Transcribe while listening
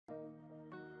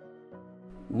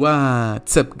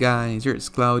What's up guys, here's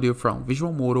Claudio from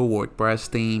Visual Modo WordPress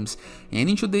themes, and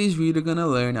in today's video you're gonna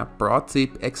learn a pro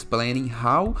tip explaining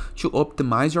how to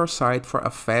optimize your site for a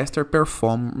faster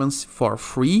performance for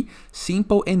free,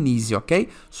 simple and easy, okay?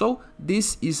 So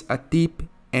this is a tip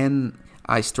and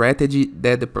a strategy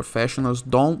that the professionals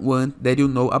don't want that you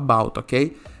know about,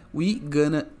 okay? We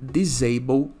gonna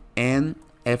disable and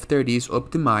after this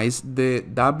optimize the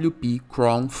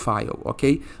WP-Cron file,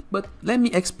 okay? But let me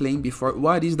explain before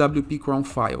what is WP-Cron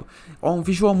file. On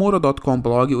visualmodo.com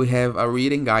blog we have a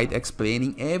reading guide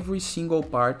explaining every single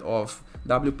part of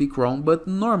WP-Cron, but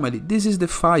normally this is the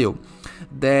file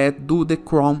that do the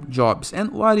cron jobs.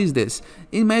 And what is this?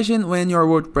 Imagine when your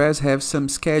WordPress have some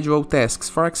scheduled tasks,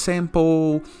 for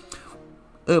example,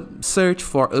 search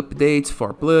for updates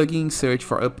for plugins, search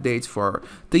for updates for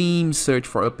themes, search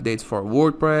for updates for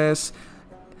WordPress,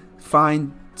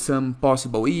 find some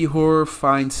possible error,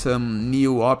 find some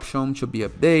new option to be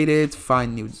updated,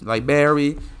 find new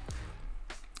library.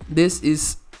 This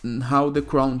is how the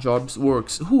cron jobs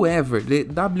works. However, the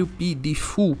WP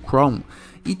default cron,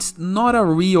 it's not a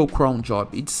real cron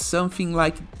job. It's something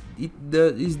like it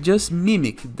just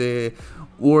mimic the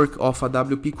work of a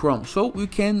WP-Cron. So we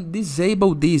can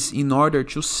disable this in order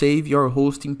to save your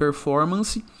hosting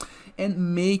performance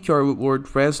and make your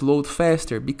WordPress load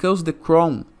faster, because the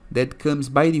cron that comes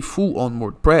by default on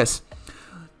WordPress,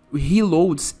 he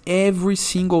loads every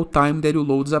single time that you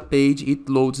loads a page, it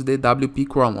loads the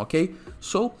WP-Cron, okay?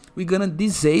 So we're gonna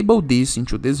disable this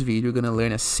into this video. We're gonna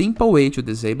learn a simple way to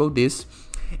disable this,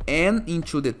 and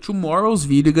into the tomorrow's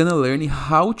video gonna learn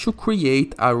how to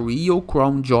create a real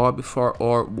cron job for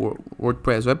our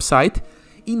WordPress website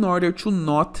in order to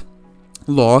not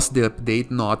lose the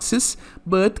update notices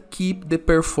but keep the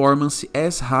performance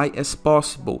as high as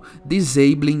possible,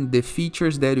 disabling the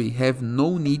features that we have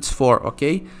no needs for,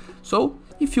 okay? So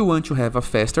if you want to have a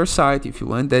faster site, if you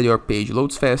want that your page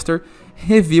loads faster,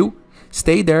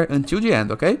 stay there until the end,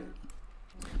 okay?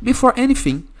 Before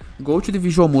anything, go to the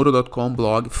visualmodo.com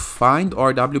blog, find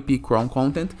our WP-Cron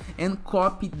content and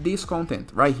copy this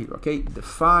content right here, okay?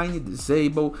 Define,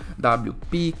 disable,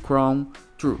 WP-Cron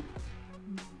true.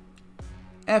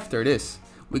 After this,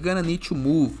 we're gonna need to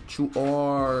move to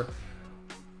our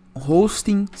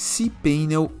hosting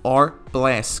cPanel or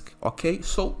Plesk, okay?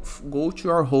 So go to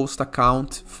your host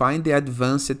account, find the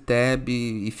advanced tab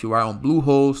if you are on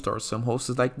Bluehost or some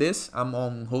hosts like this. I'm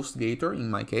on HostGator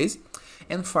in my case.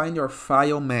 And find your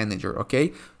file manager,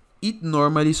 okay? It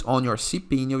normally is on your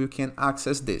cPanel, you can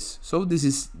access this. So this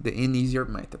is the easier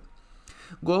method.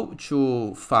 Go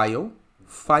to File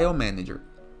Manager.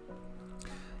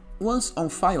 Once on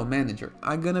File Manager,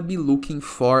 I'm gonna be looking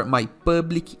for my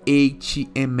public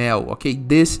HTML, okay?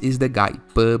 This is the guy,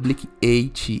 public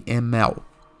HTML.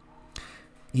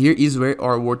 Here is where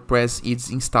our WordPress is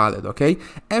installed, okay?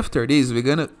 After this, we're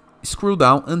gonna scroll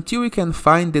down until we can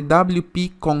find the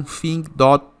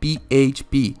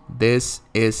wp-config.php. This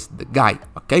is the guy,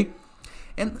 okay?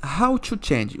 And how to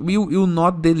change? We will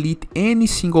not delete any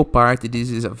single part.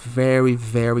 This is a very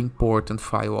important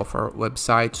file of our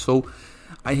website, so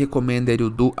I recommend that you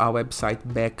do a website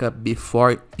backup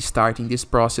before starting this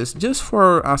process, just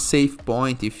for a safe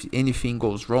point. If anything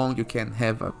goes wrong, you can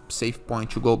have a safe point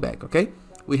to go back, okay?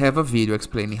 We have a video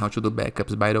explaining how to do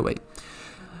backups, by the way.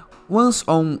 Once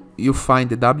you find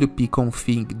the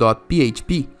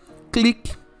wp-config.php,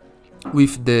 click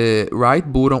with the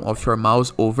right button of your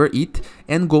mouse over it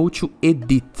and go to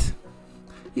Edit.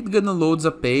 It's gonna load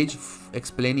a page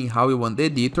explaining how you want the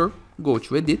editor. Go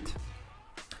to Edit,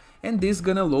 and this is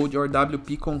gonna load your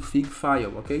wp-config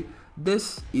file, okay?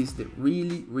 This is the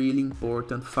really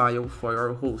important file for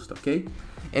your host, okay?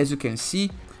 As you can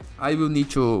see, I will need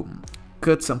to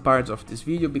cut some parts of this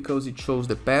video because it shows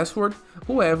the password.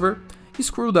 However,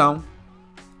 scroll down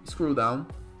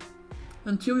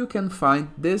until you can find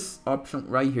this option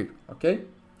right here, okay?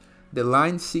 The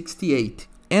line 68.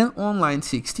 And on line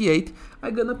 68,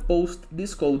 I'm gonna post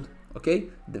this code, okay?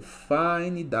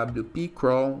 Define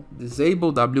WP-Cron,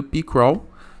 disable WP-Cron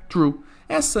true.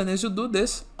 As soon as you do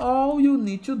this, all you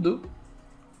need to do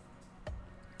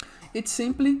is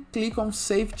simply click on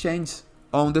Save Change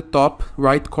on the top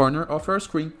right corner of your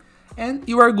screen, and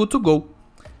you are good to go.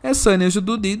 As soon as you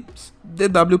do this, the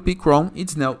WP-Cron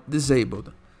is now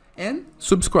disabled. And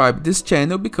subscribe this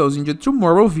channel, because in the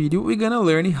tomorrow video we're gonna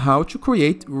learn how to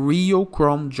create real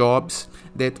cron jobs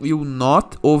that will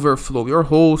not overflow your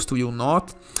host, will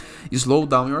not slow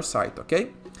down your site,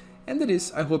 okay? And that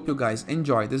is, I hope you guys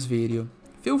enjoy this video.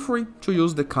 Feel free to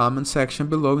use the comment section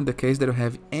below in the case that you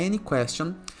have any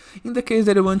question. In the case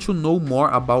that you want to know more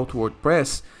about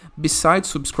WordPress, Besides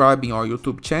subscribing our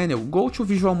YouTube channel, go to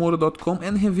visualmodo.com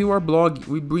and review our blog.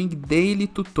 We bring daily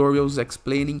tutorials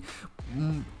explaining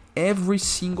every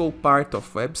single part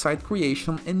of website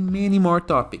creation and many more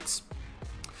topics.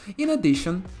 In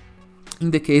addition,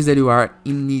 in the case that you are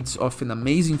in need of an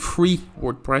amazing free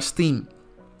WordPress theme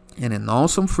and an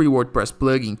awesome free WordPress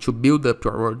plugin to build up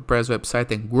your WordPress website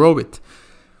and grow it,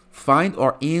 find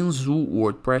our Enzo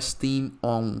WordPress theme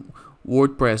on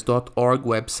WordPress.org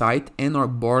website and our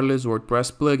borderless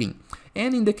WordPress plugin.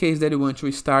 And in the case that you want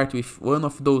to start with one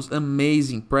of those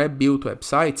amazing pre-built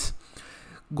websites,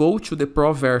 go to the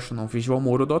pro version on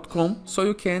visualmodo.com so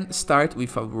you can start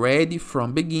with a ready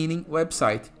from beginning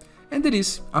website. And that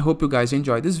is, I hope you guys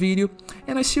enjoyed this video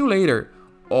and I see you later.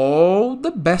 All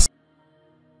the best!